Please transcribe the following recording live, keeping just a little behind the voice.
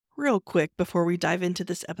real quick before we dive into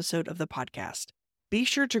this episode of the podcast. Be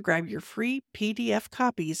sure to grab your free PDF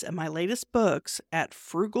copies of my latest books at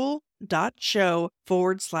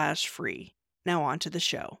frugal.show/free. Now on to the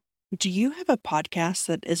show. Do you have a podcast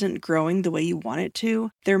that isn't growing the way you want it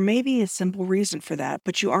to? There may be a simple reason for that,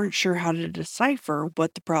 but you aren't sure how to decipher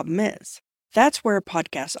what the problem is. That's where a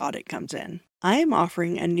podcast audit comes in. I am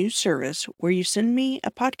offering a new service where you send me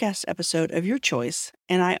a podcast episode of your choice,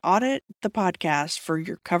 and I audit the podcast for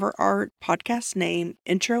your cover art, podcast name,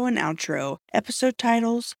 intro and outro, episode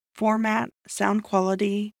titles, format, sound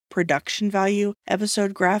quality, production value,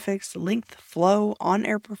 episode graphics, length, flow,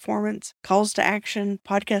 on-air performance, calls to action,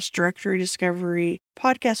 podcast directory discovery,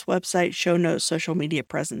 podcast website, show notes, social media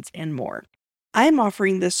presence, and more. I am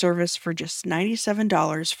offering this service for just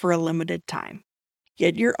 $97 for a limited time.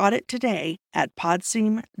 Get your audit today at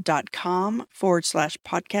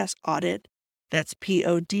podseam.com/podcast audit. That's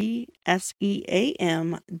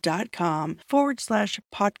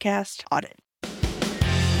podseam.com/podcast audit.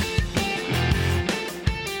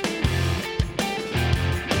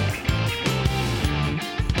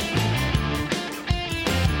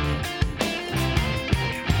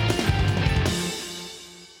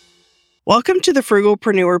 Welcome to the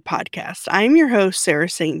Frugalpreneur Podcast. I am your host, Sarah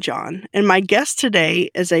St. John, and my guest today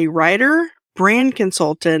is a writer, brand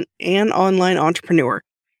consultant, and online entrepreneur.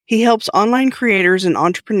 He helps online creators and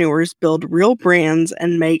entrepreneurs build real brands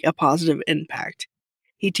and make a positive impact.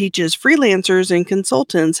 He teaches freelancers and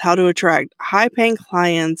consultants how to attract high-paying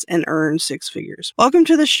clients and earn six figures. Welcome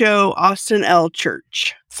to the show, Austin L.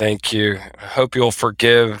 Church. Thank you. I hope you'll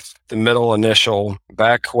forgive the middle initial.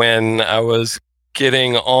 Back when I was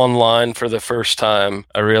getting online for the first time,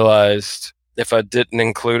 I realized if I didn't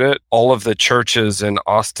include it, all of the churches in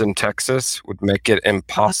Austin, Texas would make it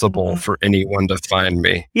impossible for anyone to find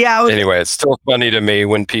me. Yeah. Anyway, it's still funny to me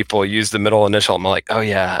when people use the middle initial. I'm like, oh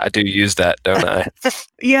yeah, I do use that, don't I?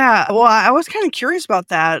 Yeah. Well, I was kind of curious about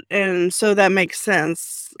that. And so that makes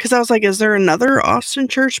sense. Because I was like, is there another Austin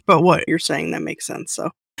church? But what you're saying, that makes sense. So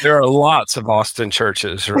there are lots of Austin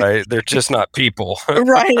churches, right? They're just not people.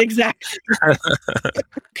 Right, exactly.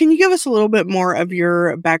 Can you give us a little bit more of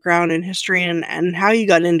your background and history and how you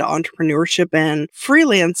got into entrepreneurship and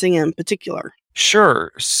freelancing in particular?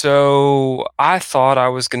 Sure. So I thought I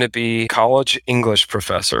was going to be a college English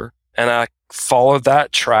professor, and I followed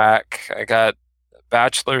that track. I got a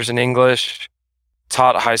bachelor's in English,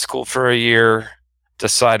 taught high school for a year,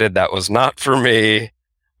 decided that was not for me.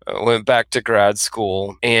 Went back to grad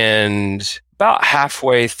school, and about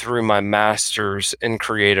halfway through my master's in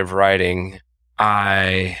creative writing,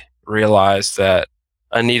 I realized that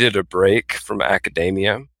I needed a break from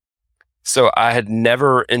academia. So I had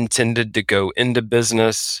never intended to go into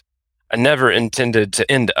business. I never intended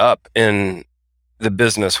to end up in the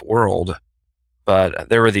business world. But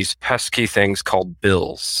there were these pesky things called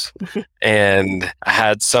bills, and I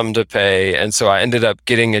had some to pay. And so I ended up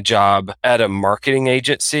getting a job at a marketing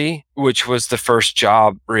agency, which was the first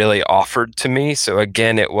job really offered to me. So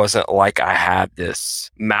again, it wasn't like I had this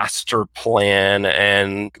master plan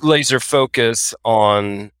and laser focus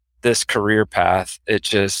on this career path. It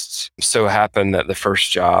just so happened that the first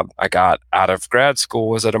job I got out of grad school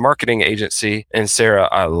was at a marketing agency. And Sarah,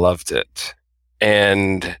 I loved it.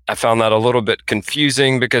 And I found that a little bit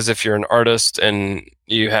confusing because if you're an artist and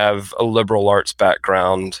you have a liberal arts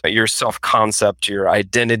background, your self-concept, your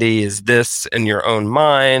identity is this in your own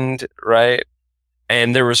mind, right?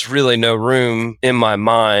 And there was really no room in my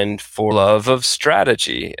mind for love of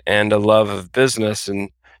strategy and a love of business. And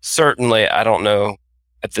certainly, I don't know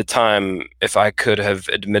at the time if I could have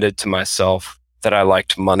admitted to myself that I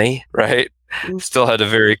liked money, right? Still had a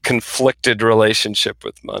very conflicted relationship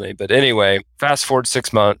with money. But anyway, fast forward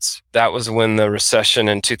 6 months. That was when the recession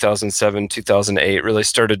in 2007, 2008 really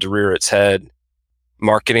started to rear its head.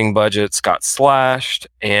 Marketing budgets got slashed,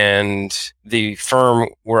 and the firm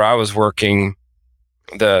where I was working,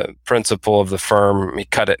 the principal of the firm, he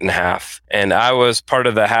cut it in half. And I was part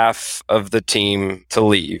of the half of the team to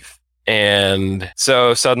leave. And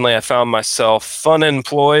so suddenly I found myself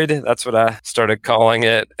unemployed. That's what I started calling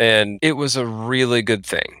it. And it was a really good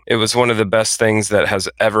thing. It was one of the best things that has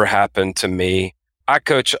ever happened to me. I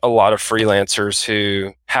coach a lot of freelancers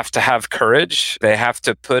who have to have courage. They have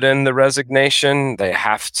to put in the resignation. They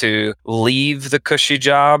have to leave the cushy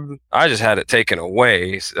job. I just had it taken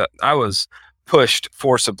away. So I was pushed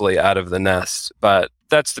forcibly out of the nest, but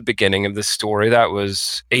that's the beginning of the story. That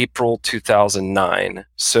was April 2009.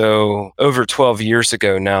 So over 12 years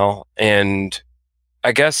ago now. And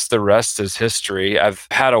I guess the rest is history. I've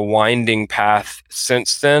had a winding path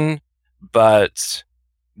since then, but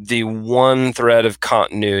the one thread of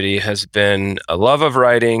continuity has been a love of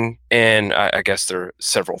writing. And I guess there are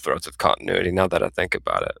several threads of continuity now that I think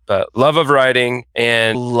about it, but love of writing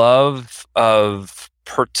and love of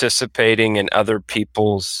participating in other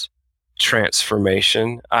people's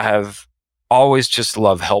transformation. I have always just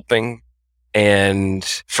loved helping, and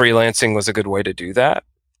freelancing was a good way to do that.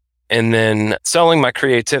 And then selling my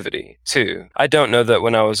creativity too. I don't know that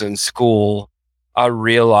when I was in school, I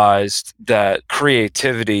realized that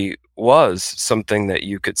creativity was something that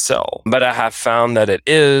you could sell, but I have found that it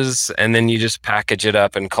is. And then you just package it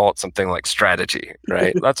up and call it something like strategy,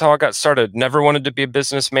 right? That's how I got started. Never wanted to be a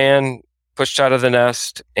businessman, pushed out of the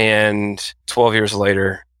nest. And 12 years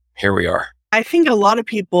later, here we are. I think a lot of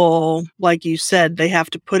people, like you said, they have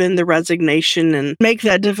to put in the resignation and make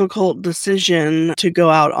that difficult decision to go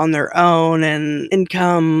out on their own, and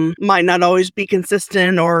income might not always be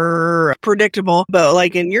consistent or predictable. But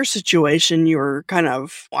like in your situation, you were kind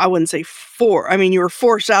of, I wouldn't say you were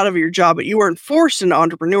forced out of your job, but you weren't forced into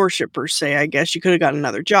entrepreneurship per se. I guess you could have gotten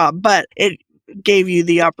another job, but it gave you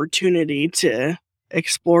the opportunity to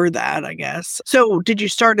explore that, I guess. So did you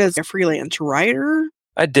start as a freelance writer?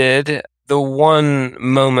 I did. The one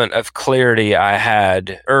moment of clarity I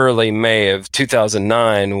had early May of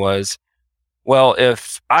 2009 was, well,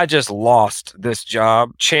 if I just lost this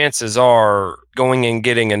job, chances are going and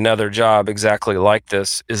getting another job exactly like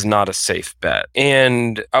this is not a safe bet.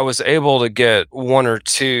 And I was able to get one or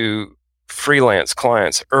two freelance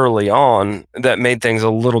clients early on that made things a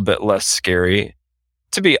little bit less scary.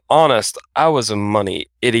 To be honest, I was a money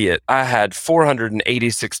idiot. I had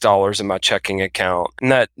 $486 in my checking account,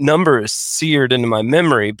 and that number is seared into my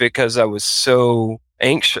memory because I was so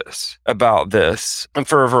anxious about this, and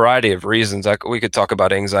for a variety of reasons. We could talk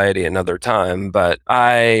about anxiety another time, but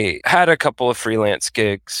I had a couple of freelance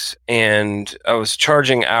gigs, and I was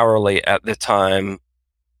charging hourly at the time,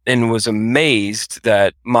 and was amazed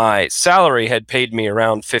that my salary had paid me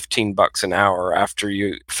around $15 an hour after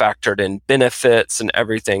you factored in benefits and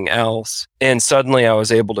everything else. And suddenly I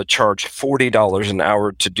was able to charge $40 an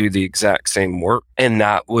hour to do the exact same work. And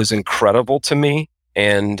that was incredible to me.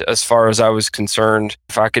 And as far as I was concerned,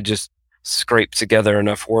 if I could just scrape together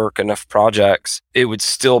enough work, enough projects, it would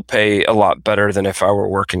still pay a lot better than if I were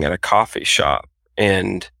working at a coffee shop.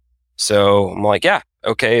 And so I'm like, yeah,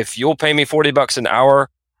 okay, if you'll pay me $40 an hour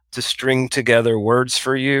to string together words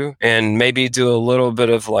for you and maybe do a little bit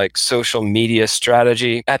of like social media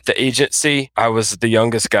strategy at the agency. I was the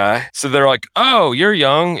youngest guy. So they're like, oh, you're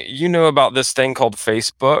young. You know about this thing called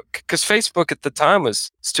Facebook? Because Facebook at the time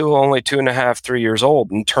was still only 2.5, 3 years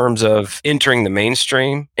old in terms of entering the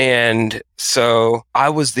mainstream. And so I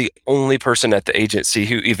was the only person at the agency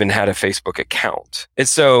who even had a Facebook account. And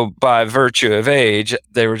so by virtue of age,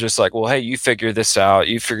 they were just like, well, hey, you figure this out.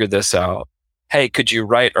 You figure this out. Hey, could you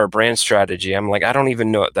write our brand strategy? I'm like, I don't even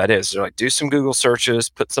know what that is. They're like, do some Google searches,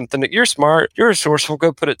 put something that you're smart, you're resourceful,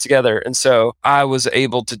 go put it together. And so I was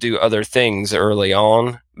able to do other things early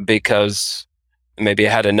on because maybe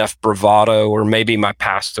I had enough bravado, or maybe my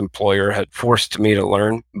past employer had forced me to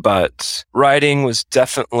learn. But writing was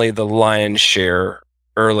definitely the lion's share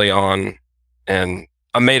early on. And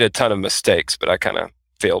I made a ton of mistakes, but I kind of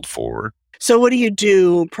failed forward. So what do you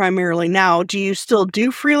do primarily now? Do you still do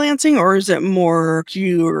freelancing, or is it more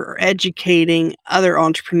you're educating other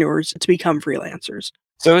entrepreneurs to become freelancers?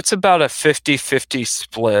 So it's about a 50-50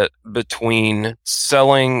 split between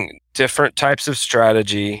selling different types of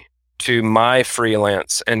strategy to my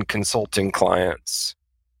freelance and consulting clients,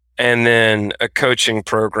 and then a coaching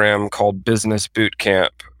program called Business Bootcamp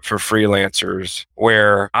for freelancers,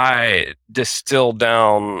 where I distill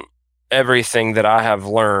down everything that I have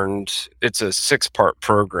learned. It's a 6-part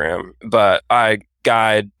program, but I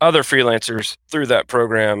guide other freelancers through that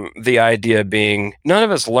program. The idea being, none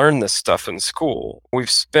of us learn this stuff in school. We've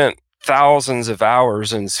spent thousands of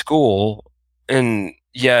hours in school, and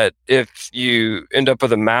yet if you end up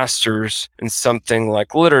with a master's in something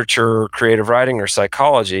like literature or creative writing or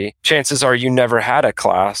psychology, chances are you never had a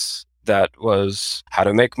class that was how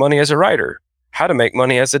to make money as a writer, how to make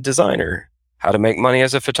money as a designer, how to make money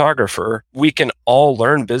as a photographer. We can all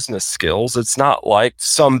learn business skills. It's not like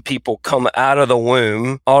some people come out of the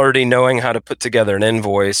womb already knowing how to put together an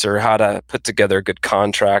invoice or how to put together a good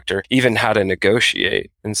contract or even how to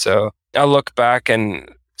negotiate. And so I look back,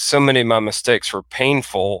 and so many of my mistakes were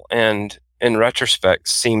painful and in retrospect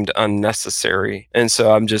seemed unnecessary. And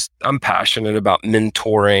so I'm passionate about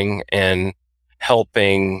mentoring and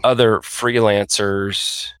helping other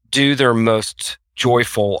freelancers do their most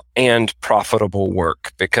joyful and profitable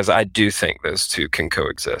work, because I do think those two can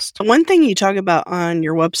coexist. One thing you talk about on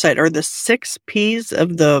your website are the 6 P's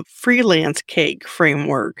of the freelance cake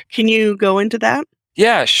framework. Can you go into that?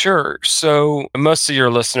 Yeah, sure. So most of your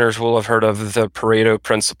listeners will have heard of the Pareto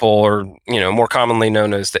principle, or, more commonly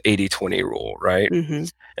known as the 80-20 rule, right? Mm-hmm.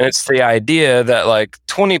 And it's the idea that like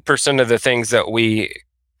 20% of the things that we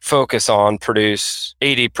focus on produce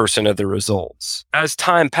 80% of the results. As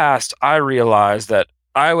time passed, I realized that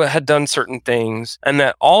I had done certain things, and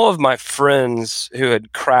that all of my friends who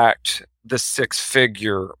had cracked the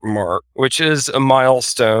 6-figure mark, which is a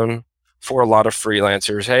milestone for a lot of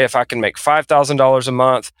freelancers. Hey, if I can make $5,000 a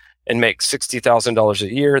month and make $60,000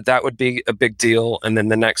 a year, that would be a big deal. And then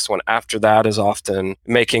the next one after that is often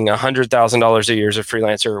making $100,000 a year as a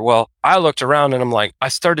freelancer. Well, I looked around and I'm like, I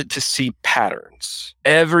started to see patterns.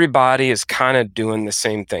 Everybody is kind of doing the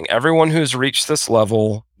same thing. Everyone who's reached this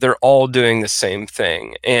level, they're all doing the same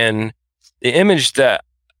thing. And the image that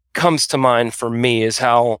comes to mind for me is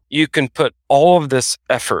how you can put all of this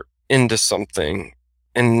effort into something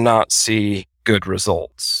and not see good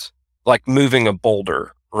results. Like moving a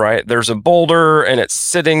boulder, right? There's a boulder and it's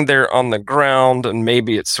sitting there on the ground, and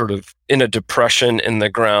maybe it's sort of in a depression in the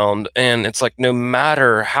ground. And it's like, no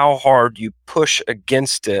matter how hard you push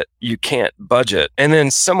against it, you can't budge it. And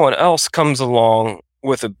then someone else comes along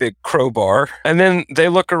with a big crowbar, and then they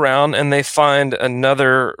look around and they find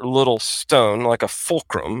another little stone, like a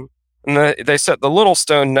fulcrum. And they set the little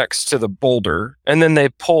stone next to the boulder, and then they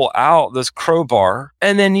pull out this crowbar,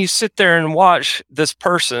 and then you sit there and watch this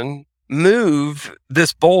person move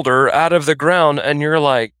this boulder out of the ground, and you're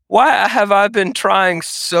like, why have I been trying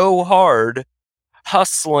so hard,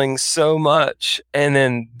 hustling so much, and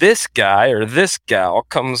then this guy or this gal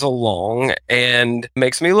comes along and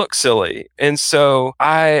makes me look silly? And so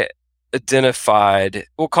I identified,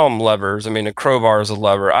 we'll call them levers. I mean, a crowbar is a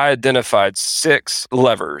lever. I identified 6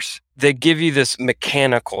 levers. They give you this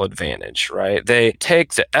mechanical advantage, right? They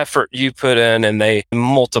take the effort you put in and they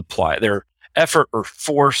multiply. They're effort or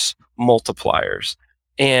force multipliers.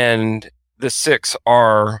 And the 6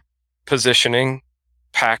 are positioning,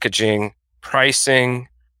 packaging, pricing,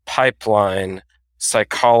 pipeline,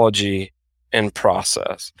 psychology, and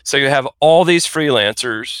process. So you have all these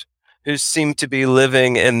freelancers who seem to be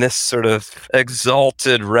living in this sort of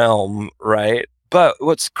exalted realm, right? But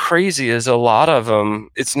what's crazy is a lot of them,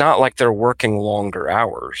 it's not like they're working longer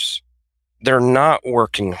hours. They're not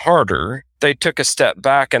working harder. They took a step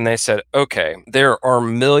back and they said, okay, there are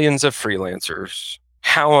millions of freelancers.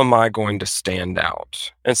 How am I going to stand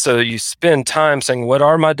out? And so you spend time saying, what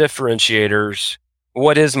are my differentiators?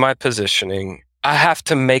 What is my positioning? I have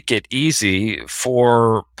to make it easy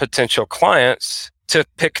for potential clients to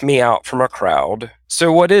pick me out from a crowd.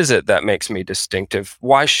 So what is it that makes me distinctive?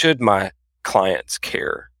 Why should my clients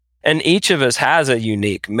care? And each of us has a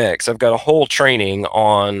unique mix. I've got a whole training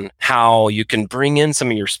on how you can bring in some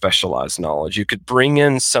of your specialized knowledge. You could bring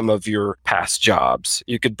in some of your past jobs.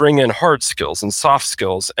 You could bring in hard skills and soft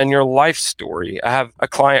skills and your life story. I have a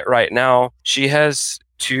client right now. She has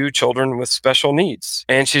 2 children with special needs,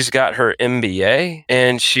 and she's got her MBA,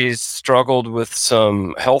 and she's struggled with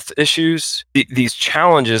some health issues. These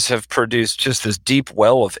challenges have produced just this deep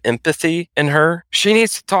well of empathy in her. She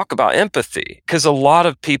needs to talk about empathy, because a lot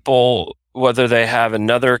of people, whether they have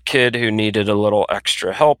another kid who needed a little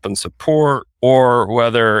extra help and support, or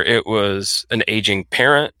whether it was an aging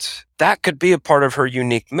parent, that could be a part of her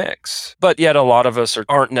unique mix. But yet a lot of us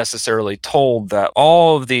aren't necessarily told that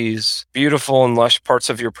all of these beautiful and lush parts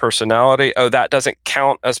of your personality, that doesn't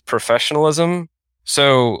count as professionalism.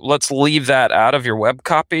 So let's leave that out of your web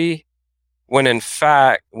copy, when in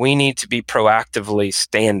fact, we need to be proactively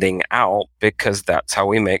standing out, because that's how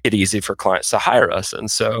we make it easy for clients to hire us. And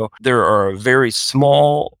so there are a very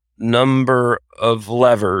small number of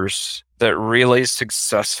levers that really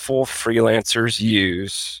successful freelancers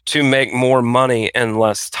use to make more money in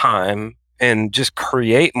less time and just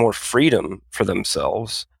create more freedom for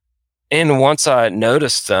themselves. And once I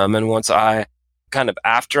noticed them, and once I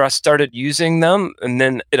after I started using them, and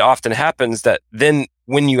then it often happens that then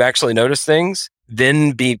when you actually notice things,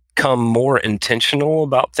 then become more intentional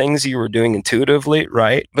about things you were doing intuitively,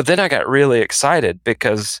 right? But then I got really excited,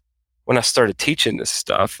 because when I started teaching this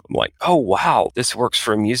stuff, I'm like, oh, wow, this works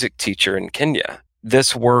for a music teacher in Kenya.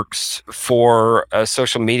 This works for a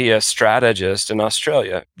social media strategist in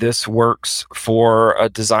Australia. This works for a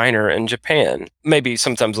designer in Japan. Maybe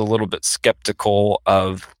sometimes a little bit skeptical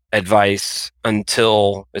of advice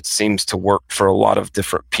until it seems to work for a lot of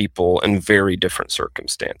different people in very different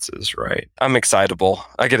circumstances, right? I'm excitable.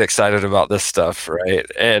 I get excited about this stuff, right?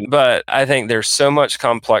 But I think there's so much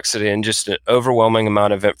complexity and just an overwhelming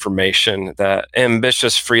amount of information that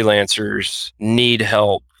ambitious freelancers need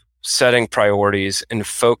help setting priorities and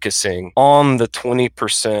focusing on the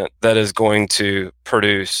 20% that is going to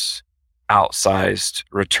produce outsized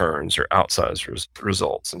returns or outsized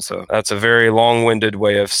results. And so that's a very long-winded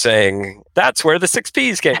way of saying that's where the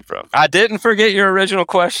 6Ps came from. I didn't forget your original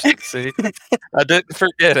question. See, I didn't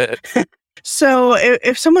forget it. So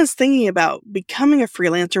if someone's thinking about becoming a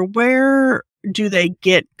freelancer, where do they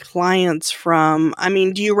get clients from? I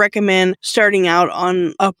mean, do you recommend starting out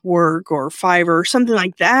on Upwork or Fiverr or something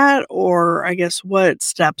like that? Or I guess what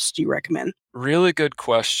steps do you recommend? Really good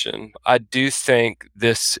question. I do think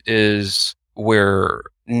this is where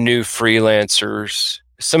new freelancers,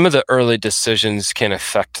 some of the early decisions can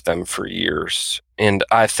affect them for years. And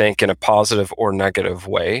I think in a positive or negative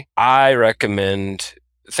way. I recommend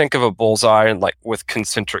think of a bullseye like with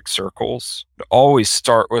concentric circles. Always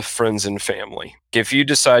start with friends and family. If you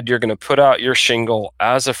decide you're going to put out your shingle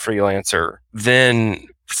as a freelancer, then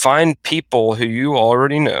find people who you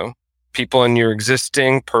already know, people in your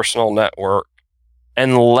existing personal network,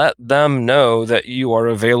 and let them know that you are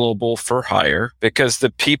available for hire, because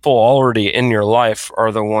the people already in your life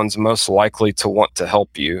are the ones most likely to want to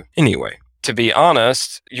help you anyway. To be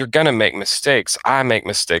honest, you're going to make mistakes. I make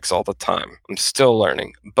mistakes all the time. I'm still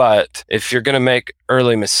learning. But if you're going to make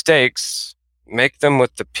early mistakes, make them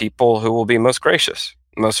with the people who will be most gracious,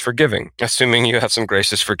 most forgiving, assuming you have some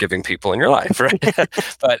gracious, forgiving people in your life, right?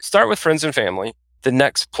 But start with friends and family. The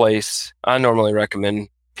next place I normally recommend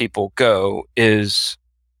people go is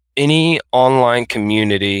any online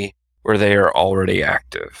community where they are already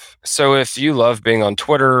active. So if you love being on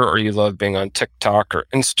Twitter or you love being on TikTok or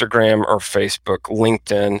Instagram or Facebook,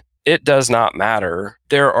 LinkedIn, it does not matter.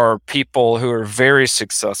 There are people who are very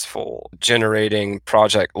successful generating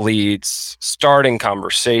project leads, starting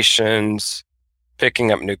conversations,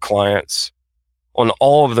 picking up new clients on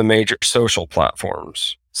all of the major social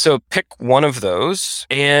platforms. So pick one of those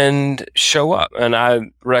and show up. And I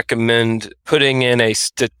recommend putting in a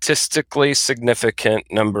statistically significant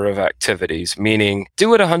number of activities, meaning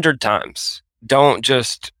do it 100 times. Don't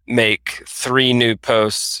just make 3 new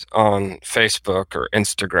posts on Facebook or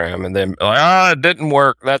Instagram and then like, it didn't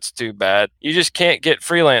work. That's too bad. You just can't get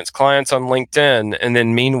freelance clients on LinkedIn. And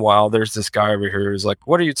then meanwhile, there's this guy over here who's like,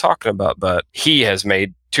 what are you talking about? But he has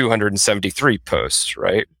made 273 posts,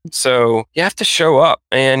 right? So you have to show up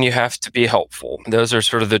and you have to be helpful. Those are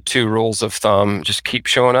sort of the 2 rules of thumb. Just keep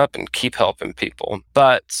showing up and keep helping people.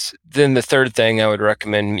 But then the third thing I would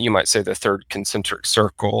recommend, you might say the third concentric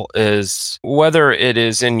circle, is whether it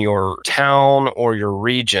is in your town or your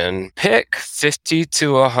region, pick 50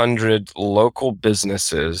 to 100 local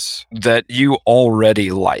businesses that you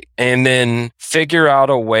already like, and then figure out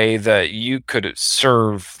a way that you could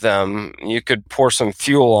serve them. You could pour some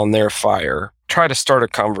fuel on their fire. Try to start a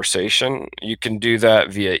conversation. You can do that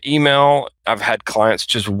via email. I've had clients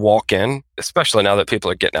just walk in, especially now that people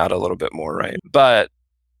are getting out a little bit more, right? But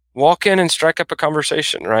walk in and strike up a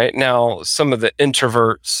conversation, right? Now, some of the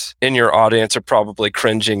introverts in your audience are probably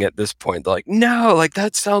cringing at this point. They're like, no, like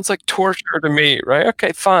that sounds like torture to me, right?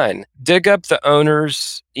 Okay, fine. Dig up the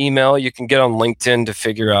owner's email. You can get on LinkedIn to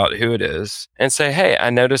figure out who it is and say, hey,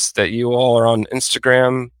 I noticed that you all are on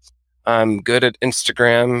Instagram. I'm good at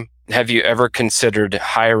Instagram. Have you ever considered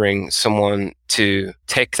hiring someone to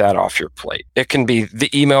take that off your plate? The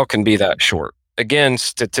email can be that short. Again,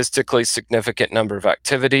 statistically significant number of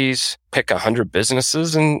activities, pick 100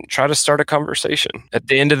 businesses and try to start a conversation. At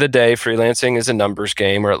the end of the day, freelancing is a numbers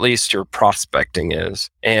game, or at least your prospecting is.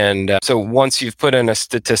 And so once you've put in a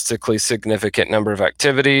statistically significant number of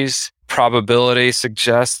activities, probability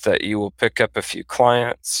suggests that you will pick up a few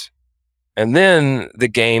clients. And then the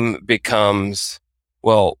game becomes,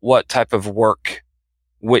 well, what type of work,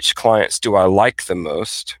 which clients do I like the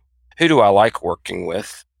most? Who do I like working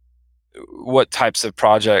with? What types of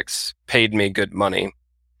projects paid me good money?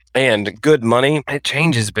 And good money, it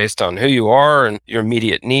changes based on who you are and your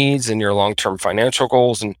immediate needs and your long-term financial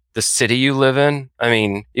goals and the city you live in. I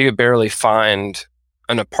mean, you could barely find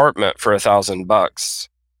an apartment for $1,000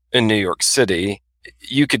 in New York City.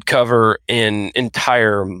 You could cover an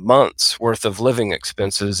entire month's worth of living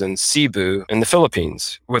expenses in Cebu in the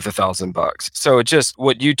Philippines with $1,000. So just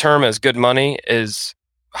what you term as good money is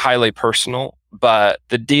highly personal. But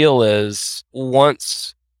the deal is,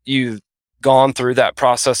 once you've gone through that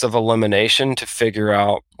process of elimination to figure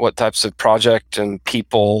out what types of project and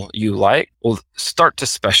people you like, well, start to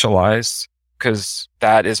specialize. because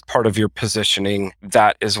that is part of your positioning.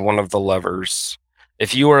 That is one of the levers.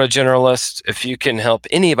 If you are a generalist, if you can help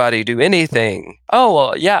anybody do anything, oh,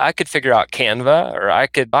 well, yeah, I could figure out Canva, or I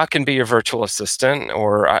can be your virtual assistant,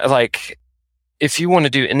 or if you want to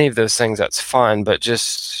do any of those things, that's fine, but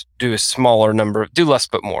just do a smaller number, do less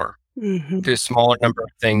but more. Do a smaller number of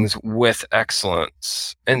things with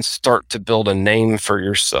excellence and start to build a name for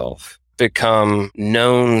yourself. Become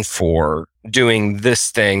known for doing this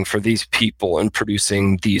thing for these people and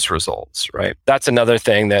producing these results, right? That's another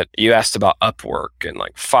thing that you asked about Upwork and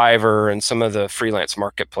like Fiverr and some of the freelance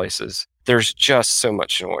marketplaces. There's just so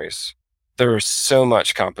much noise. There's so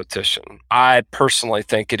much competition. I personally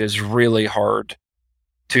think it is really hard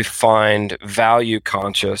to find value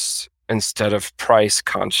conscious instead of price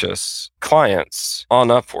conscious clients on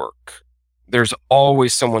Upwork. There's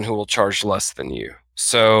always someone who will charge less than you.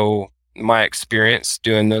 So my experience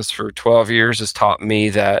doing this for 12 years has taught me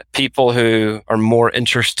that people who are more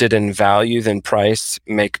interested in value than price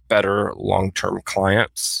make better long-term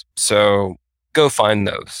clients. So go find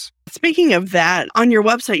those. Speaking of that, on your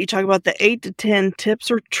website, you talk about the 8 to 10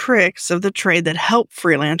 tips or tricks of the trade that help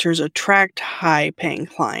freelancers attract high-paying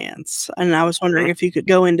clients. And I was wondering if you could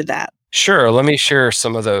go into that. Sure. Let me share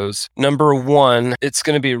some of those. Number one, it's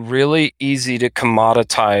going to be really easy to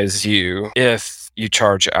commoditize you if you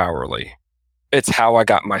charge hourly. It's how I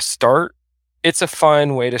got my start. It's a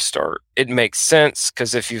fine way to start. It makes sense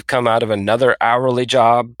because if you've come out of another hourly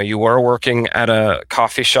job, you were working at a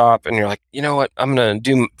coffee shop and you're like, you know what, I'm going to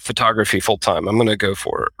do photography full time. I'm going to go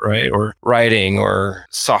for it, right? Or writing or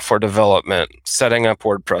software development, setting up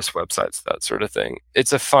WordPress websites, that sort of thing.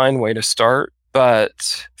 It's a fine way to start.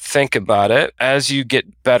 But think about it. As you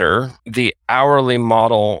get better, the hourly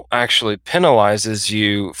model actually penalizes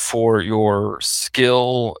you for your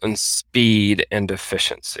skill and speed and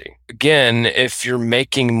efficiency. Again, if you're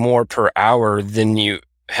making more per hour than you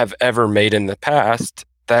have ever made in the past,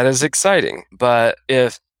 that is exciting. But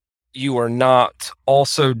if you are not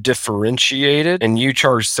also differentiated and you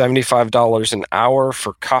charge $75 an hour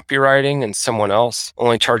for copywriting and someone else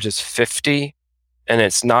only charges $50, and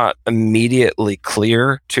it's not immediately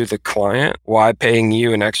clear to the client why paying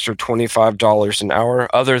you an extra $25 an hour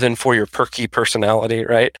other than for your perky personality,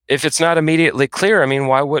 right? If it's not immediately clear, I mean,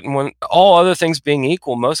 why wouldn't one, all other things being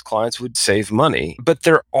equal, most clients would save money. But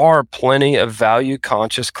there are plenty of value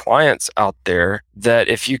conscious clients out there that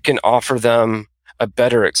if you can offer them a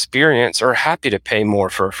better experience are happy to pay more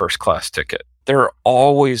for a first class ticket. There are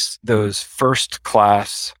always those first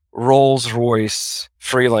class Rolls-Royce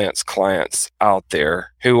freelance clients out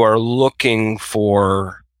there who are looking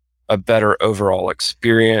for a better overall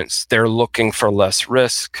experience. They're looking for less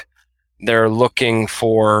risk. They're looking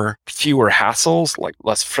for fewer hassles, like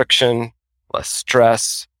less friction, less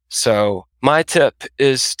stress. So my tip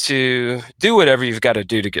is to do whatever you've got to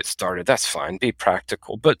do to get started. That's fine. Be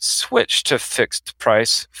practical, but switch to fixed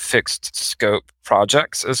price, fixed scope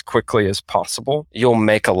projects as quickly as possible. You'll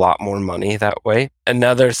make a lot more money that way.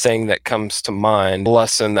 Another thing that comes to mind, a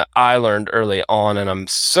lesson that I learned early on, and I'm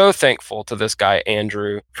so thankful to this guy,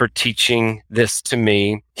 Andrew, for teaching this to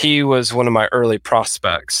me. He was one of my early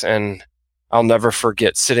prospects, and I'll never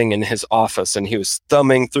forget sitting in his office and he was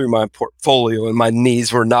thumbing through my portfolio and my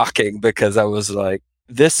knees were knocking because I was like,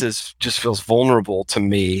 this is just feels vulnerable to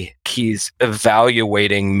me. He's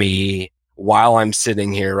evaluating me while I'm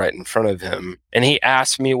sitting here right in front of him. And he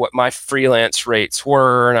asked me what my freelance rates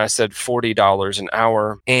were. And I said $40 an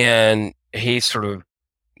hour. And he sort of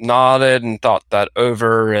nodded and thought that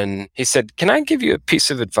over. And he said, can I give you a piece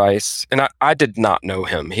of advice? And I did not know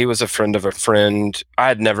him. He was a friend of a friend. I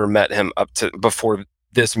had never met him up to before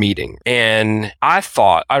this meeting. And I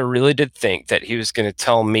really did think that he was going to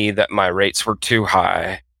tell me that my rates were too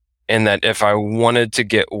high and that if I wanted to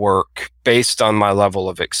get work based on my level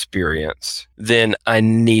of experience, then I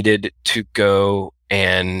needed to go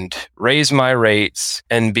and raise my rates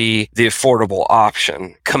and be the affordable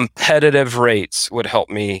option. Competitive rates would help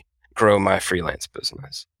me grow my freelance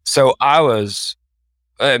business. So I was,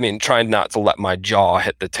 trying not to let my jaw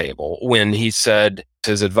hit the table when he said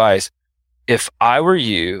his advice, if I were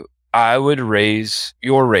you, I would raise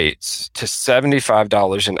your rates to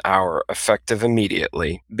 $75 an hour effective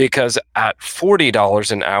immediately, because at $40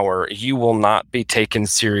 an hour, you will not be taken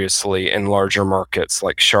seriously in larger markets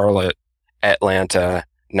like Charlotte, Atlanta,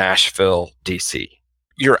 Nashville, DC.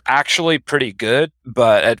 You're actually pretty good,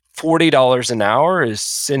 but at $40 an hour is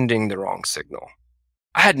sending the wrong signal.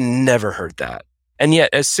 I had never heard that. And yet,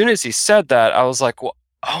 as soon as he said that, I was like, well,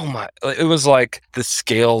 it was like the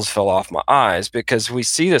scales fell off my eyes because we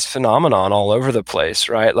see this phenomenon all over the place,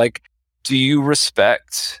 right? Like Do you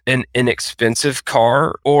respect an inexpensive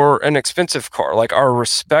car or an expensive car? Like our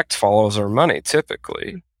respect follows our money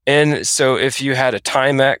typically. And so if you had a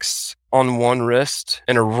Timex on one wrist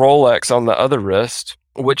and a Rolex on the other wrist,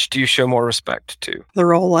 which do you show more respect to? The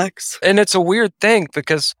Rolex. And it's a weird thing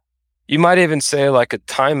because you might even say like a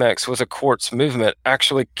Timex with a quartz movement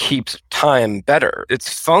actually keeps time better.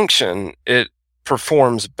 Its function, it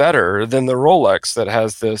performs better than the Rolex that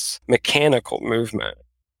has this mechanical movement.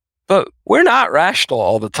 But we're not rational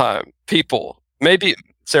all the time. People, maybe,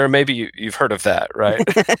 Sarah, maybe you've heard of that, right?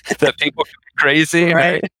 That people can be crazy,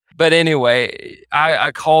 right? But anyway,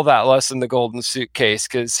 I call that lesson the golden suitcase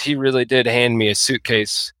because he really did hand me a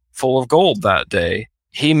suitcase full of gold that day.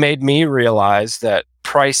 He made me realize that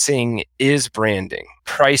pricing is branding.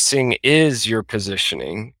 Pricing is your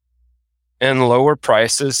positioning. And lower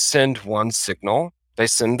prices send one signal. They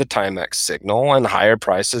send the Timex signal, and higher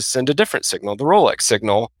prices send a different signal, the Rolex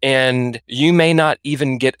signal. And you may not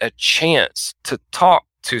even get a chance to talk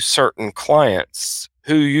to certain clients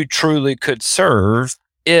who you truly could serve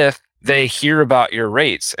if they hear about your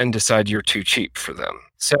rates and decide you're too cheap for them.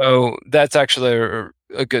 So that's actually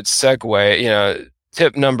a good segue.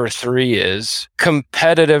 Tip number 3 is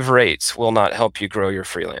competitive rates will not help you grow your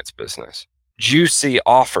freelance business. Juicy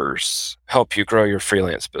offers help you grow your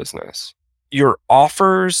freelance business. Your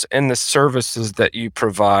offers and the services that you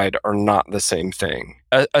provide are not the same thing.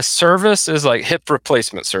 A service is like hip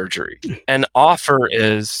replacement surgery. An offer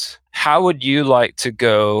is, how would you like to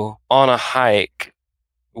go on a hike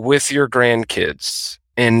with your grandkids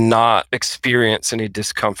and not experience any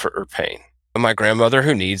discomfort or pain? My grandmother,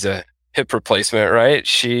 who needs a hip replacement, right?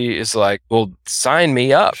 She is like, well, sign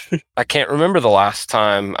me up. I can't remember the last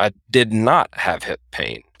time I did not have hip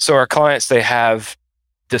pain. So our clients, they have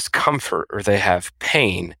discomfort or they have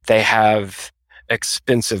pain. They have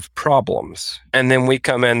expensive problems. And then we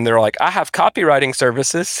come in, they're like, I have copywriting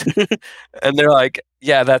services. And they're like,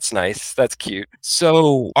 yeah, that's nice. That's cute.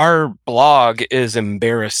 So our blog is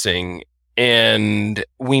embarrassing. And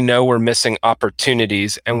we know we're missing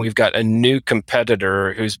opportunities, and we've got a new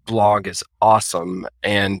competitor whose blog is awesome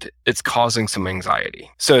and it's causing some anxiety.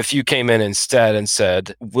 So if you came in instead and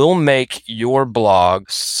said, we'll make your blog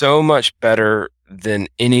so much better than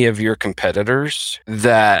any of your competitors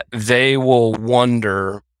that they will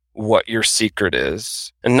wonder what your secret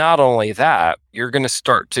is. And not only that, you're going to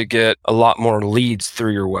start to get a lot more leads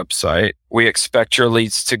through your website. We expect your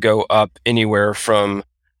leads to go up anywhere from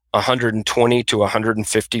 120 to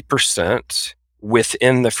 150%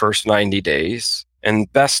 within the first 90 days.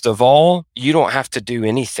 And best of all, you don't have to do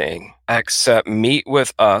anything except meet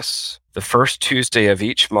with us the first Tuesday of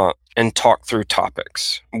each month and talk through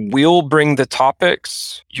topics. We'll bring the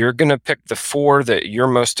topics. You're going to pick the 4 that you're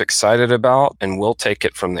most excited about, and we'll take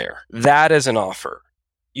it from there. That is an offer.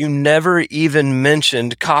 You never even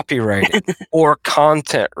mentioned copywriting or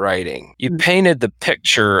content writing. You painted the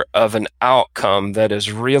picture of an outcome that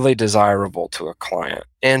is really desirable to a client.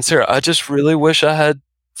 And Sarah, I just really wish I had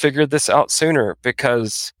figured this out sooner,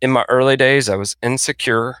 because in my early days, I was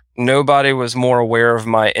insecure. Nobody was more aware of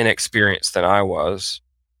my inexperience than I was.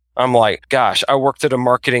 I'm like, gosh, I worked at a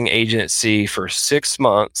marketing agency for 6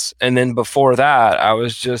 months. And then before that, I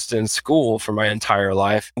was just in school for my entire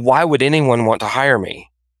life. Why would anyone want to hire me?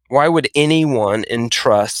 Why would anyone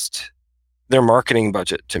entrust their marketing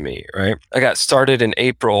budget to me, right? I got started in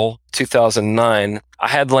April 2009. I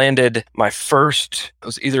had landed my first, it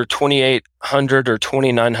was either $2,800 or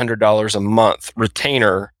 $2,900 a month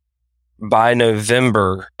retainer by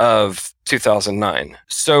November of 2009.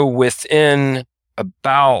 So within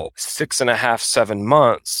about 6.5, 7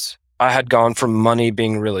 months, I had gone from money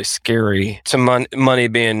being really scary to money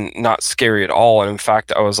being not scary at all. And in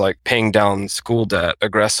fact, I was like paying down school debt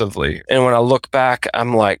aggressively. And when I look back,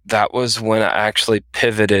 I'm like, that was when I actually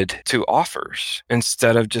pivoted to offers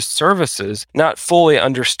instead of just services, not fully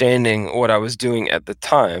understanding what I was doing at the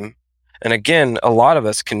time. And again, a lot of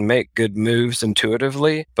us can make good moves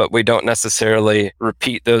intuitively, but we don't necessarily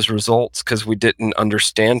repeat those results because we didn't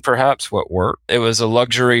understand perhaps what worked. It was a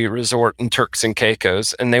luxury resort in Turks and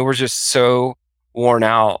Caicos, and they were just so worn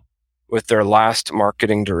out with their last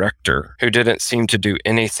marketing director who didn't seem to do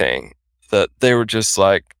anything that they were just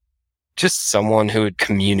like, just someone who would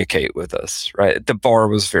communicate with us, right? The bar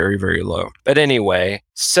was very, very low. But anyway,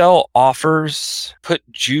 sell offers, put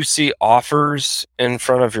juicy offers in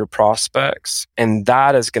front of your prospects, and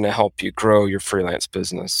that is going to help you grow your freelance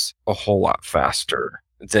business a whole lot faster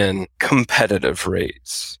than competitive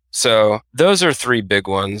rates. So those are 3 big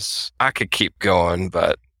ones. I could keep going,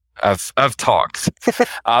 but I've talked.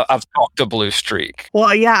 I've talked to Blue Streak.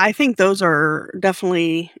 Well, yeah, I think those are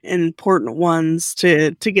definitely important ones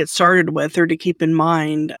to get started with or to keep in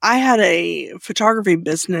mind. I had a photography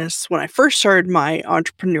business when I first started my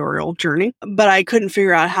entrepreneurial journey, but I couldn't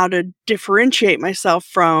figure out how to differentiate myself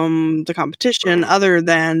from the competition other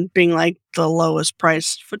than being like the lowest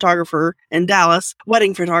priced photographer in Dallas,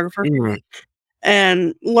 wedding photographer,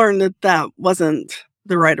 and learned that that wasn't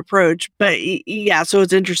the right approach. But yeah, so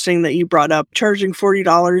it's interesting that you brought up charging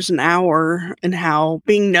 $40 an hour and how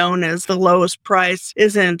being known as the lowest price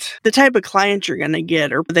isn't the type of client you're going to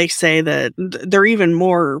get, or they say that they're even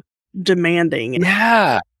more demanding.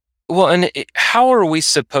 Yeah. Well, and how are we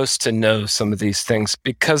supposed to know some of these things?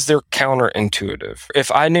 Because they're counterintuitive.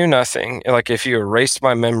 If I knew nothing, like if you erased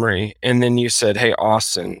my memory and then you said, hey,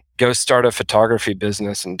 Austin, go start a photography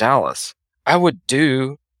business in Dallas, I would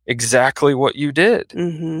do exactly what you did.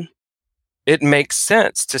 Mm-hmm. It makes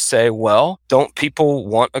sense to say, well, don't people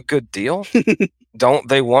want a good deal? Don't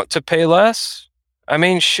they want to pay less? I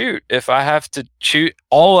mean, shoot, if I have to choose,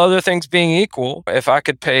 all other things being equal, if I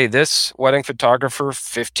could pay this wedding photographer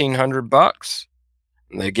 $1,500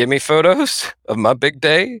 and they give me photos of my big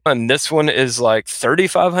day, and this one is like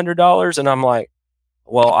 $3,500, and I'm like,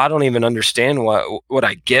 well, I don't even understand what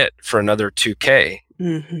I get for another $2K.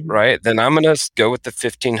 Mm-hmm. Right? Then I'm going to go with the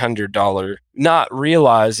 $1,500, not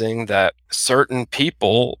realizing that certain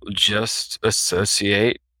people just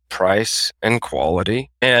associate price and quality.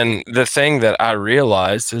 And the thing that I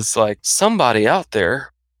realized is like somebody out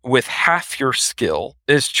there with half your skill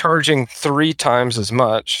is charging 3 times as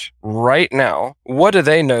much right now. What do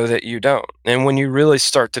they know that you don't? And when you really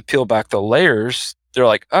start to peel back the layers, they're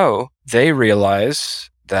like, oh, they realize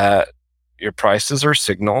that your prices are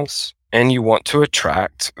signals and you want to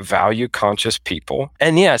attract value conscious people.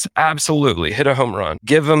 And yes, absolutely, hit a home run.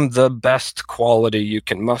 Give them the best quality you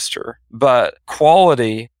can muster. But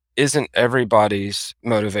quality isn't everybody's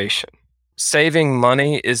motivation. Saving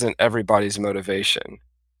money isn't everybody's motivation.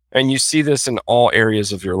 And you see this in all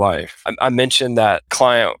areas of your life. I mentioned that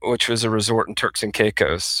client, which was a resort in Turks and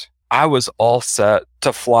Caicos. I was all set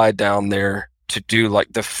to fly down there to do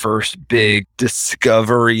like the first big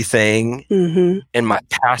discovery thing. Mm-hmm. And my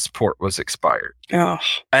passport was expired. Oh.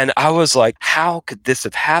 And I was like, how could this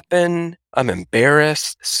have happened? I'm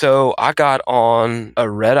embarrassed. So I got on a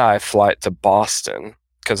red-eye flight to Boston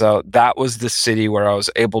because that was the city where I was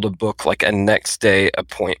able to book like a next day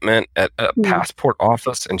appointment at a passport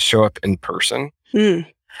office and show up in person. And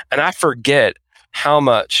I forget how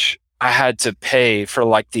much I had to pay for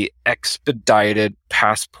like the expedited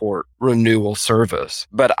passport renewal service,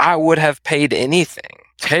 but I would have paid anything.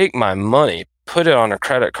 Take my money, put it on a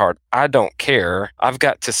credit card. I don't care. I've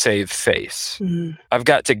got to save face. I've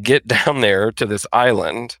got to get down there to this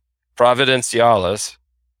island, Providenciales,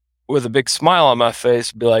 with a big smile on my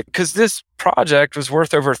face, be like, because this project was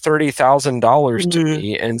worth over $30,000 to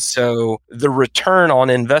me. And so the return on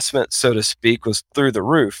investment, so to speak, was through the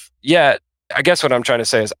roof. Yet, I guess what I'm trying to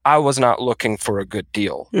say is I was not looking for a good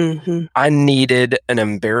deal. I needed an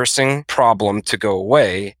embarrassing problem to go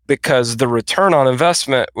away because the return on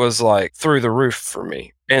investment was like through the roof for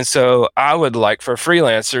me. And so I would like for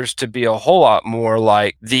freelancers to be a whole lot more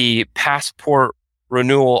like the passport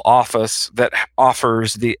renewal office that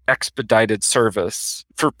offers the expedited service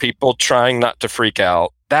for people trying not to freak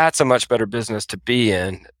out. That's a much better business to be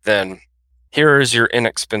in than here is your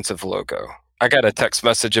inexpensive logo. I got a text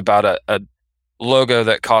message about a logo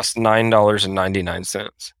that cost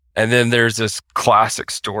 $9.99. And then there's this classic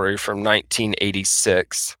story from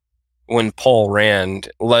 1986 when Paul Rand,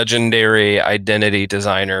 legendary identity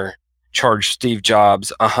designer, charged Steve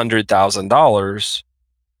Jobs $100,000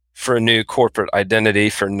 for a new corporate identity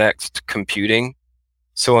for Next Computing.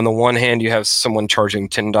 So on the one hand, you have someone charging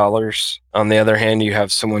 $10. On the other hand, you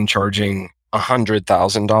have someone charging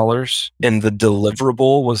 $100,000, and the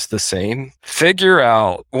deliverable was the same. Figure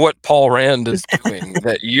out what Paul Rand is doing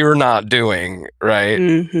that you're not doing, right?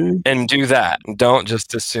 And do that. Don't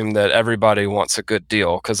just assume that everybody wants a good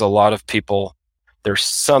deal, because a lot of people, there's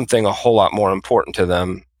something a whole lot more important to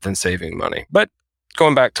them than saving money. But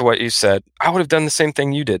going back to what you said, I would have done the same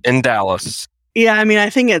thing you did in Dallas. Yeah, I mean, I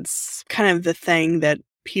think it's kind of the thing that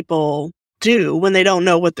people do when they don't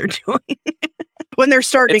know what they're doing. When they're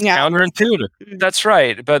starting out. Counterintuitive. That's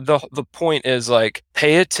right. But the point is like,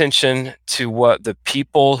 pay attention to what the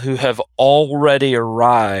people who have already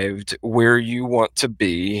arrived where you want to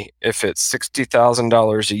be, if it's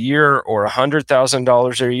 $60,000 a year or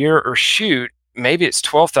 $100,000 a year, or shoot, maybe it's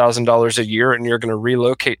 $12,000 a year and you're going to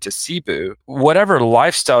relocate to Cebu. Whatever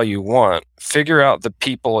lifestyle you want, figure out the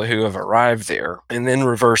people who have arrived there and then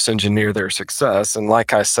reverse engineer their success. And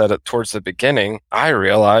like I said towards the beginning, I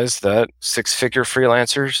realized that six-figure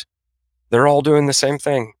freelancers, they're all doing the same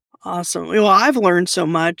thing. Awesome. Well, I've learned so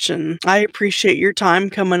much, and I appreciate your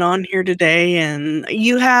time coming on here today. And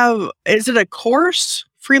you have, is it a course,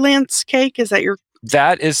 Freelance Cake? Is that your?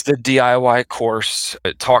 That is the DIY course.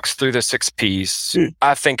 It talks through the 6 Ps. Mm.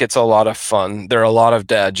 I think it's a lot of fun. There are a lot of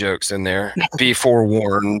dad jokes in there. Be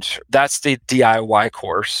forewarned. That's the DIY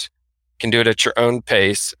course. You can do it at your own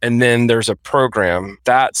pace. And then there's a program.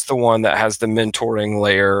 That's the one that has the mentoring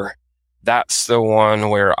layer. That's the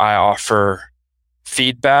one where I offer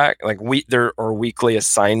feedback, like there are weekly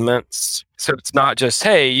assignments. So it's not just,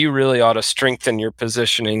 hey, you really ought to strengthen your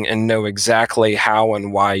positioning and know exactly how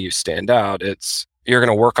and why you stand out. It's, you're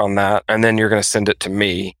going to work on that and then you're going to send it to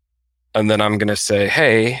me. And then I'm going to say,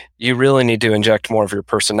 hey, you really need to inject more of your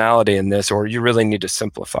personality in this, or you really need to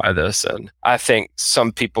simplify this. And I think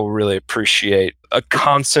some people really appreciate a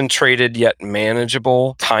concentrated yet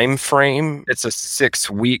manageable time frame. It's a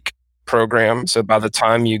 6-week program. So by the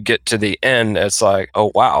time you get to the end, it's like,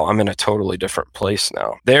 oh, wow, I'm in a totally different place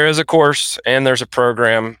now. There is a course and there's a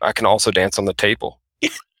program. I can also dance on the table.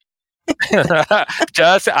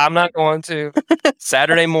 I'm not going to.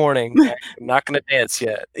 Saturday morning. I'm not going to dance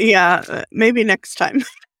yet. Yeah, maybe next time.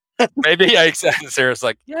 Maybe, yeah, exactly. Sarah's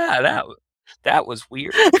like, yeah, that was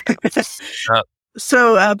weird.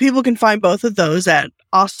 So people can find both of those at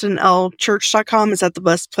austinlchurch.com. Is that the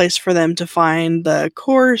best place for them to find the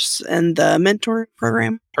course and the mentor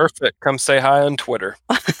program? Perfect. Come say hi on Twitter.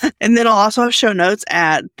 And then I'll also have show notes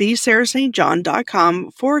at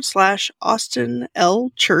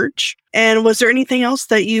thesarahstjohn.com/AustinLChurch. And was there anything else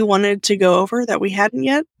that you wanted to go over that we hadn't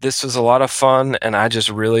yet? This was a lot of fun, and I just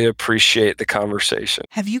really appreciate the conversation.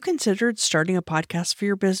 Have you considered starting a podcast for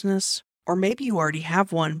your business? Or maybe you already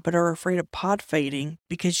have one, but are afraid of pod fading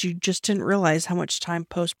because you just didn't realize how much time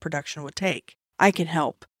post-production would take. I can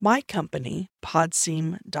help. My company,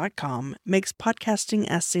 Podseam.com, makes podcasting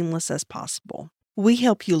as seamless as possible. We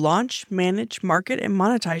help you launch, manage, market, and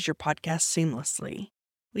monetize your podcast seamlessly.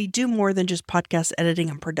 We do more than just podcast editing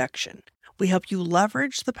and production. We help you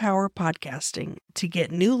leverage the power of podcasting to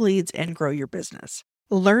get new leads and grow your business.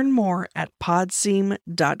 Learn more at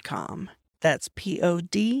Podseam.com. That's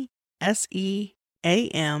PODSEAM.com.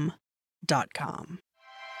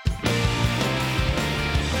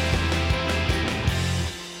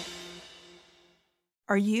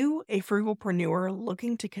 Are you a frugalpreneur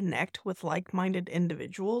looking to connect with like-minded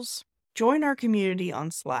individuals? Join our community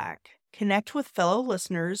on Slack. Connect with fellow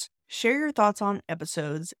listeners, share your thoughts on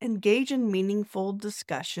episodes, engage in meaningful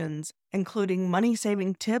discussions, including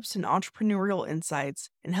money-saving tips and entrepreneurial insights,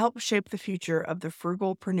 and help shape the future of the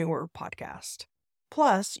Frugalpreneur podcast.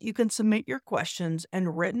 Plus, you can submit your questions in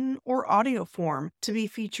written or audio form to be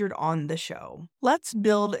featured on the show. Let's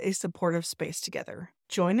build a supportive space together.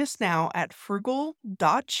 Join us now at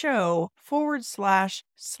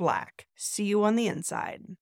frugal.show/Slack. See you on the inside.